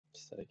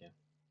that again.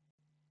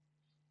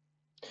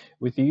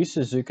 With the use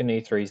of Zuken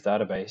E3's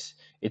database,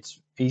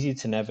 it's easy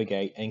to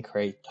navigate and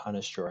create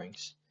harness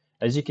drawings.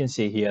 As you can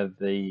see here,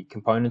 the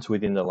components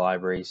within the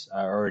libraries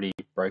are already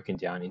broken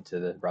down into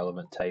the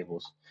relevant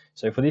tables.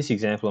 So for this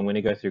example, I'm going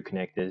to go through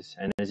connectors,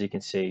 and as you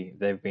can see,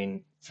 they've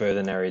been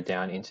further narrowed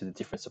down into the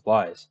different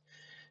suppliers.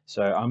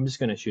 So I'm just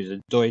going to choose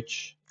a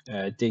Deutsch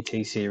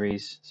DT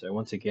series. So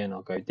once again,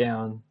 I'll go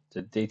down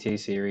to DT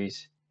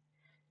series,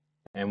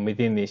 and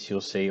within this,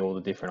 you'll see all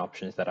the different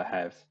options that I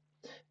have.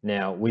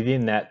 Now,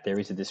 within that, there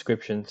is a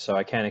description, so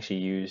I can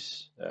actually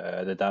use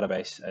the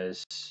database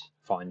as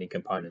finding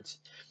components.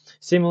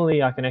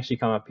 Similarly, I can actually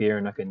come up here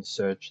and I can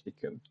search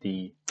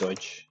the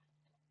Deutsch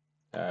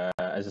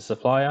as a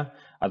supplier.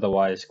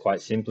 Otherwise,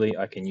 quite simply,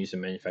 I can use a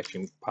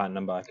manufacturing part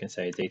number. I can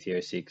say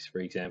DT06, for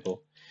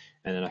example,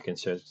 and then I can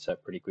search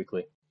that pretty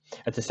quickly.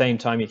 At the same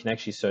time, you can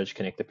actually search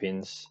connector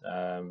pins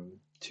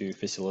to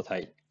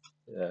facilitate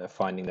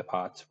finding the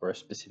parts for a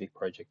specific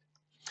project.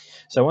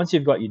 So once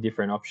you've got your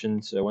different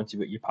options, once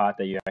you've got your part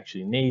that you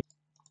actually need,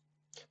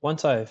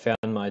 once I have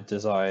found my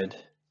desired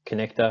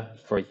connector,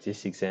 for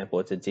this example,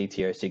 it's a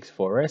DT06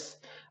 4S,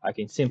 I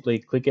can simply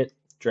click it,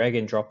 drag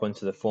and drop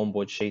onto the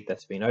Formboard sheet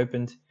that's been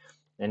opened,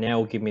 and now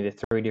it will give me the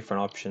 3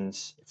 different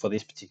options for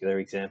this particular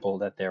example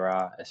that there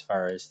are as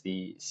far as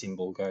the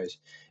symbol goes.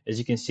 As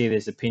you can see,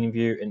 there's a pin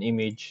view, an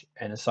image,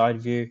 and a side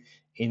view.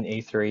 In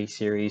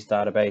E3.series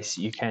database,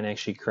 you can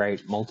actually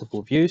create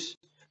multiple views.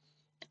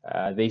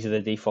 These are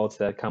the defaults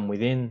that come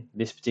within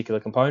this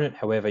particular component.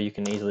 However, you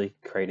can easily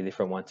create a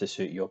different one to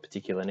suit your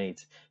particular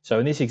needs. So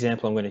in this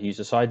example, I'm going to use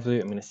a side view.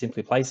 I'm going to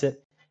simply place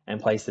it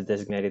and place the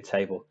designated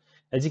table.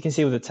 As you can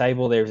see with the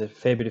table, there is a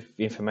fair bit of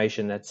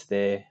information that's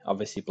there,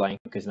 obviously blank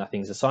because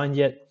nothing's assigned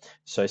yet.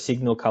 So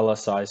signal, color,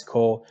 size,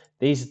 core.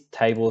 These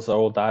tables are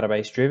all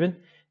database driven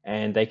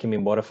and they can be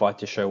modified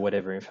to show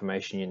whatever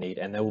information you need,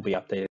 and they will be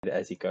updated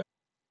as you go.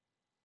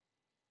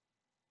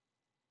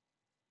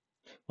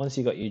 Once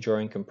you've got your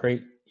drawing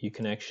complete, you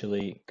can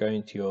actually go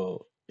into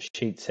your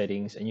sheet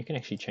settings and you can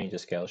actually change the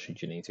scale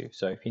should you need to.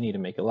 So if you need to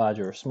make it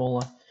larger or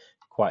smaller,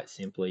 quite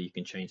simply, you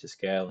can change the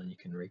scale and you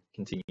can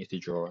continue to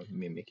draw and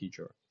mimic your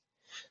drawing.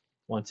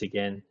 Once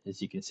again,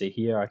 as you can see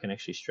here, I can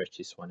actually stretch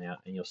this one out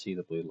and you'll see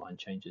the blue line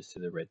changes to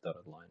the red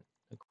dotted line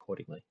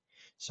accordingly.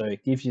 So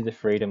it gives you the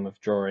freedom of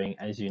drawing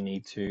as you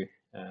need to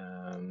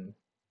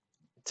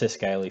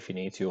scale if you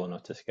need to or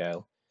not to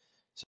scale.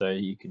 So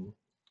you can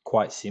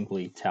quite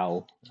simply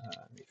tell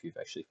if you've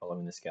actually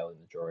following the scale in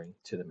the drawing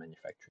to the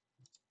manufacturer.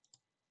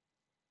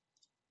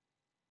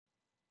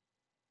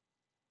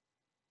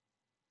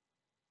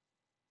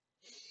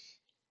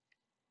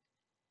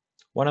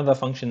 One other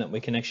function that we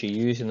can actually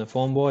use in the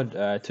Formboard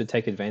to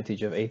take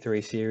advantage of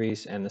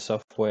E3.series and the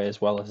software as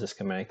well as the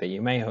schematic that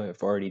you may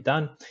have already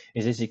done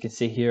is, as you can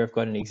see here, I've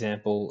got an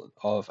example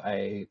of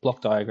a block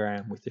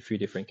diagram with a few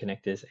different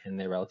connectors and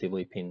their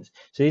relatively pins.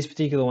 So these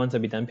particular ones will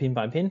be done pin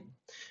by pin.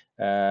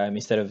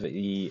 Instead of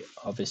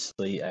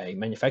obviously a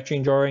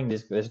manufacturing drawing,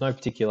 there's no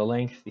particular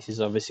length. This is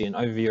obviously an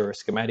overview or a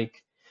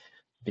schematic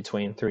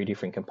between 3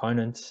 different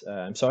components.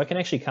 So I can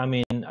actually come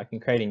in, I can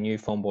create a new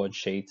Formboard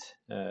sheet.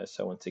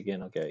 So once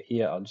again, I'll go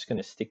here. I'm just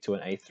going to stick to an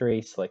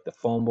A3, select the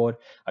Formboard.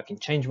 I can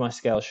change my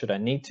scale should I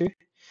need to.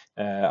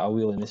 I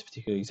will in this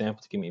particular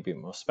example to give me a bit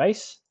more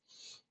space.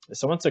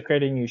 So once I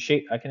create a new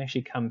sheet, I can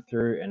actually come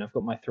through and I've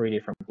got my 3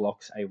 different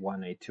blocks,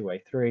 A1, A2,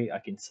 A3. I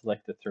can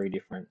select the 3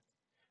 different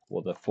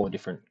or the 4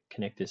 different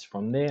connectors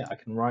from there. I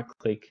can right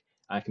click,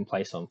 I can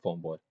place on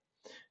Formboard.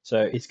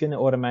 So it's going to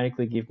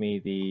automatically give me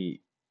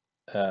the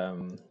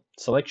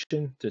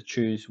selection to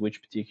choose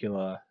which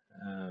particular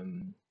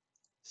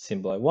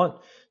symbol I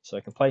want. So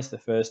I can place the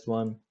first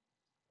one.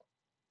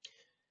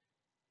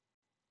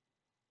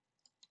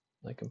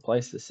 I can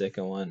place the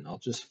second one. I'll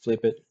just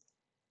flip it.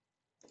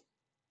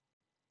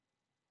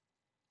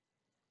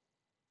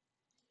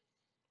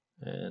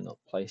 And I'll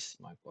place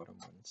my bottom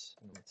ones.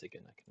 And once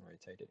again, I can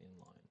rotate it in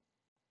line.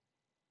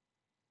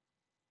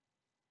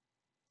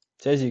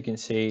 So as you can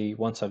see,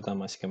 once I've done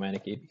my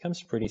schematic, it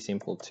becomes pretty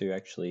simple to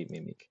actually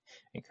mimic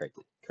and create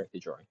the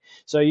drawing.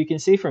 So you can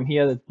see from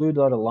here that blue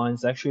dotted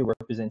lines actually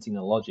representing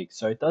the logic.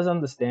 So it does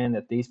understand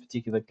that these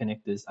particular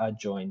connectors are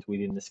joined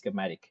within the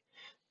schematic.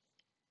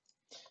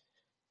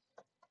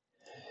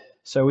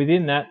 So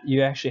within that,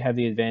 you actually have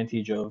the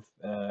advantage of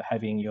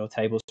having your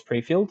tables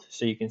pre-filled.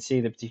 So you can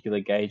see the particular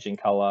gauge and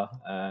color,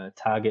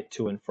 target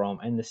to and from,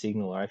 and the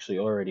signal are actually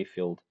already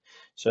filled.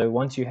 So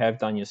once you have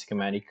done your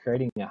schematic,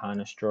 creating a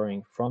harness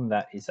drawing from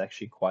that is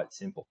actually quite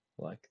simple.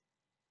 Like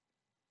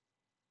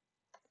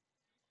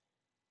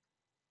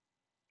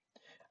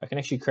I can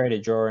actually create a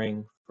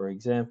drawing, for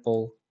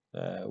example,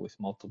 with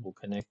multiple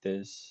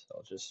connectors.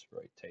 I'll just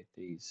rotate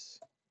these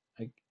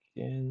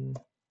again.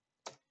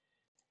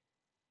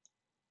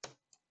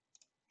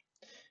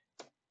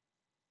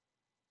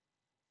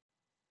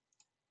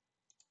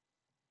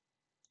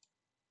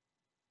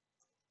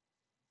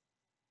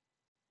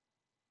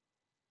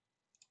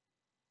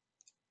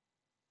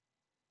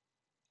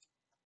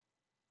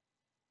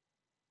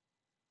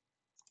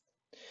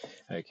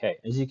 Okay,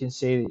 as you can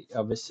see,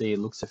 obviously it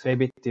looks a fair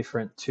bit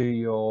different to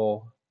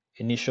your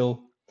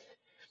initial,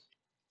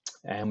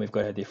 and we've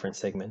got our different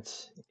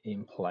segments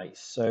in place.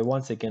 So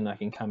once again, I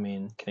can come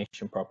in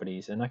connection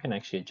properties and I can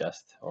actually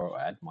adjust or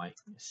add my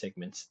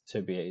segments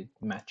to be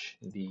match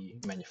the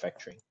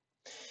manufacturing.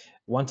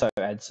 Once I've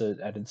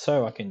added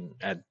so, I can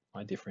add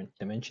my different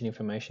dimension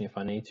information if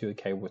I need to, a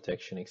cable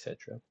protection,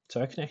 etc. So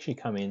I can actually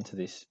come into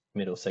this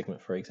middle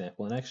segment, for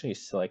example, and actually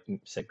select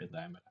segment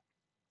diameter.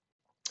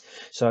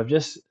 So I've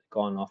just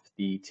gone off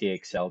the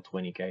TXL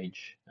 20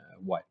 gauge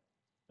red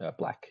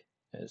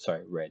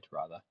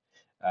rather,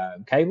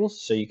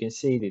 cables. So you can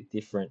see the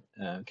different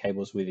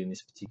cables within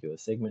this particular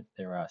segment.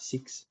 There are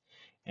 6,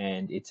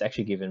 and it's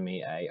actually given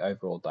me a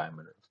overall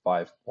diameter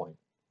of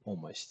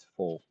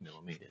 5.4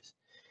 millimeters.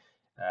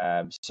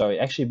 So it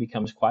actually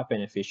becomes quite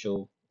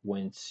beneficial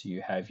once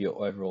you have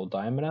your overall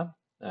diameter,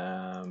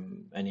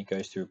 and it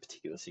goes through a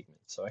particular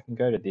segment. So I can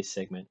go to this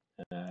segment,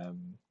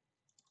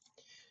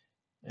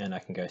 and I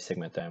can go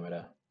segment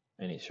diameter,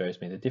 and it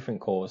shows me the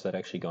different cores that are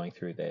actually going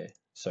through there.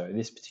 So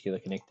this particular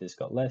connector's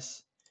got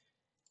less.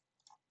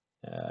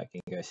 I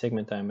can go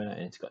segment diameter,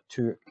 and it's got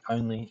 2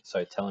 only,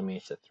 so telling me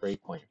it's a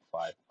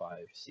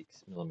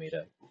 3.556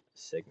 millimeter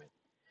segment.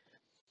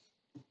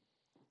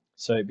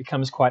 So it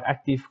becomes quite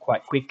active,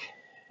 quite quick,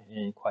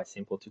 and quite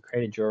simple to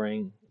create a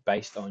drawing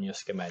based on your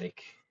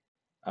schematic.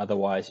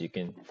 Otherwise, you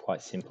can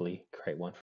quite simply create one